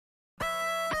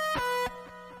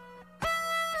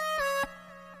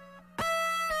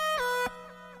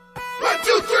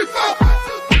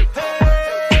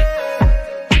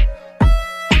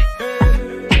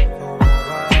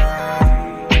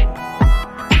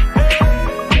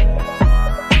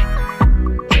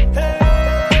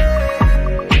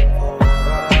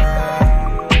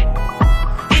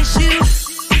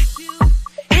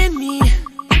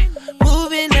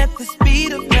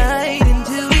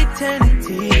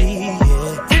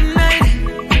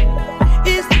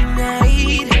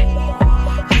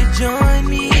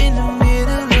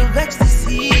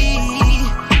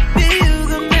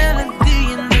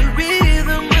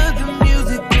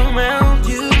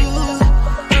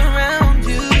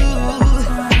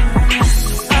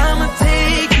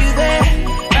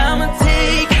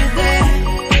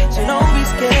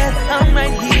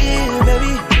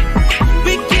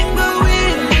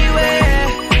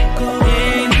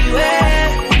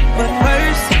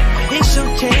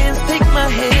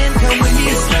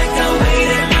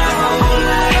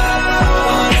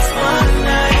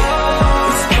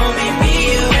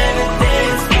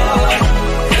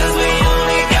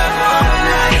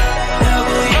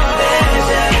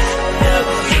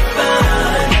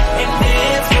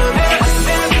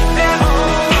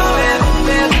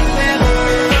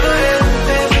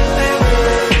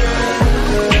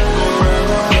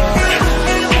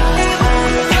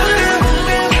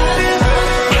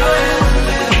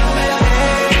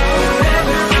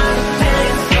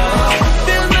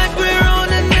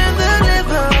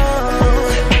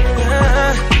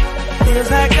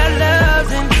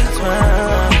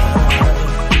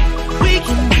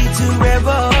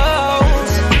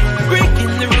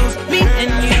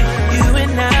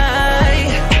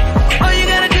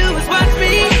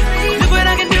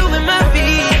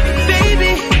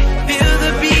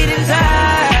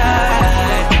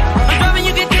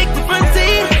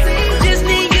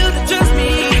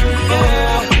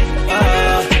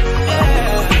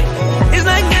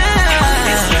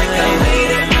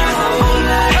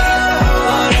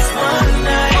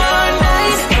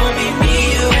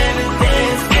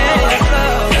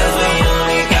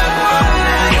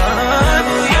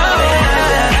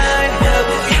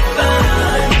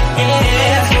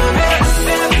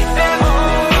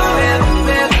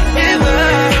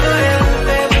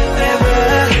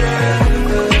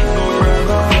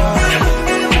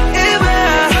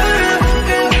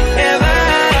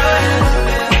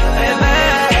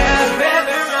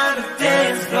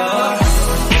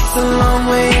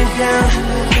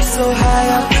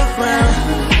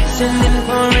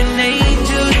for an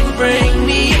angel to bring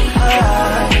me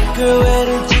high. Girl, where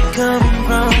did you come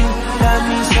from? Got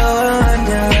me so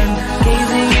undone.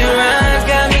 Gazing your eyes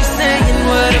got me saying,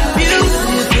 what a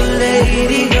beautiful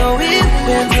lady. Going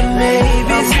back to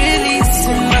maybe I'm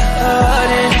releasing my heart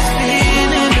and it's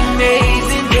feeling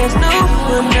amazing. There's no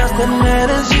one else that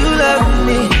matters. You love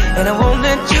me and I want